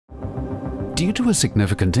Due to a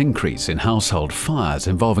significant increase in household fires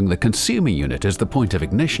involving the consumer unit as the point of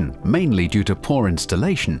ignition, mainly due to poor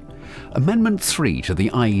installation, Amendment 3 to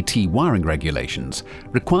the IET wiring regulations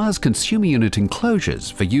requires consumer unit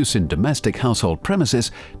enclosures for use in domestic household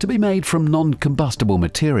premises to be made from non-combustible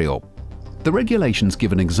material. The regulations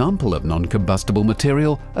give an example of non-combustible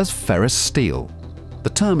material as ferrous steel. The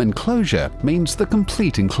term enclosure means the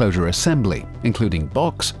complete enclosure assembly, including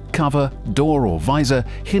box, cover, door or visor,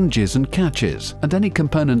 hinges and catches, and any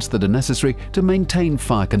components that are necessary to maintain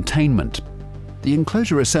fire containment. The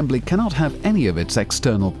enclosure assembly cannot have any of its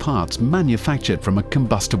external parts manufactured from a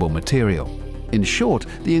combustible material. In short,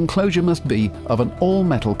 the enclosure must be of an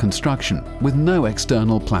all-metal construction with no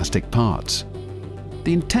external plastic parts.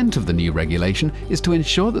 The intent of the new regulation is to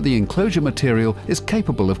ensure that the enclosure material is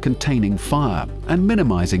capable of containing fire and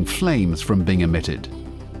minimizing flames from being emitted.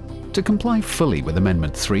 To comply fully with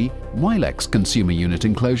Amendment 3, Wylex consumer unit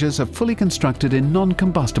enclosures are fully constructed in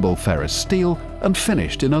non-combustible ferrous steel and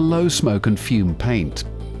finished in a low smoke and fume paint.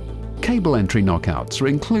 Cable entry knockouts are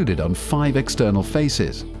included on 5 external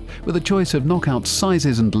faces, with a choice of knockout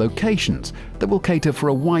sizes and locations that will cater for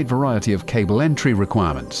a wide variety of cable entry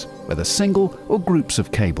requirements, whether single or groups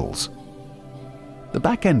of cables. The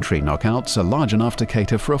back entry knockouts are large enough to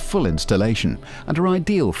cater for a full installation and are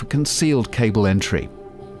ideal for concealed cable entry.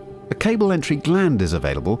 A cable entry gland is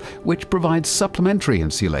available which provides supplementary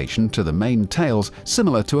insulation to the main tails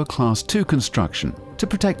similar to a Class 2 construction to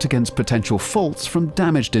protect against potential faults from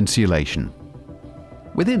damaged insulation.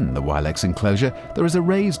 Within the Wylex enclosure, there is a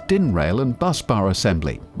raised DIN rail and bus bar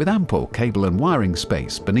assembly with ample cable and wiring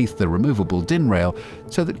space beneath the removable DIN rail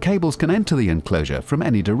so that cables can enter the enclosure from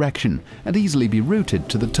any direction and easily be routed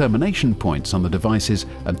to the termination points on the devices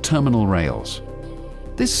and terminal rails.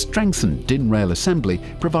 This strengthened DIN rail assembly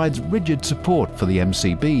provides rigid support for the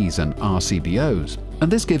MCBs and RCBOs,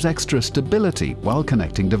 and this gives extra stability while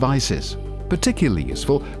connecting devices, particularly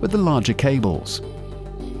useful with the larger cables.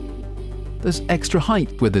 There's extra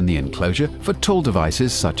height within the enclosure for tall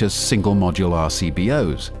devices such as single-module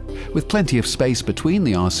RCBOs, with plenty of space between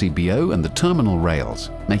the RCBO and the terminal rails,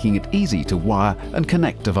 making it easy to wire and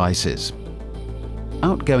connect devices.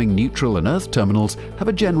 Outgoing neutral and earth terminals have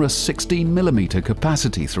a generous 16mm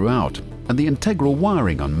capacity throughout, and the integral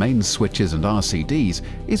wiring on main switches and RCDs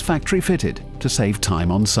is factory-fitted to save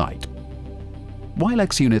time on site.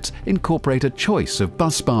 Wylex units incorporate a choice of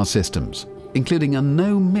bus bar systems, including a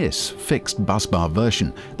no-miss fixed bus bar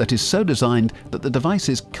version that is so designed that the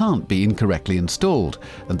devices can't be incorrectly installed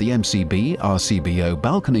and the MCB RCBO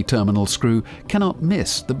balcony terminal screw cannot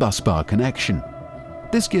miss the bus bar connection.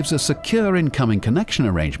 This gives a secure incoming connection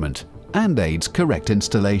arrangement and aids correct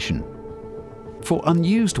installation. For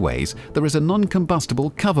unused ways, there is a non-combustible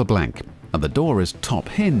cover blank, and the door is top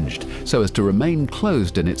hinged so as to remain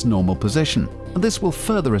closed in its normal position, and this will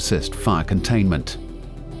further assist fire containment.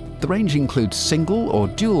 The range includes single or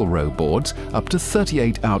dual row boards up to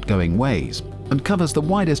 38 outgoing ways and covers the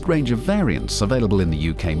widest range of variants available in the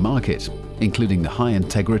UK market, including the high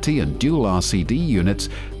integrity and dual RCD units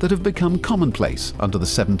that have become commonplace under the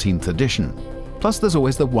 17th edition. Plus there's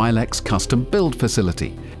always the Wylex custom build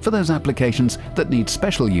facility for those applications that need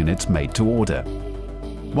special units made to order.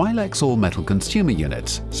 Wylex all-metal consumer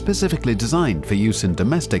units, specifically designed for use in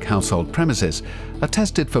domestic household premises, are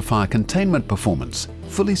tested for fire containment performance,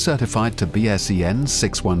 fully certified to BSEN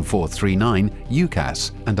 61439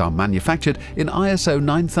 UCAS, and are manufactured in ISO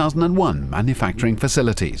 9001 manufacturing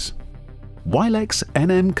facilities. Wylex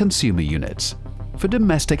NM consumer units for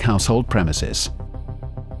domestic household premises.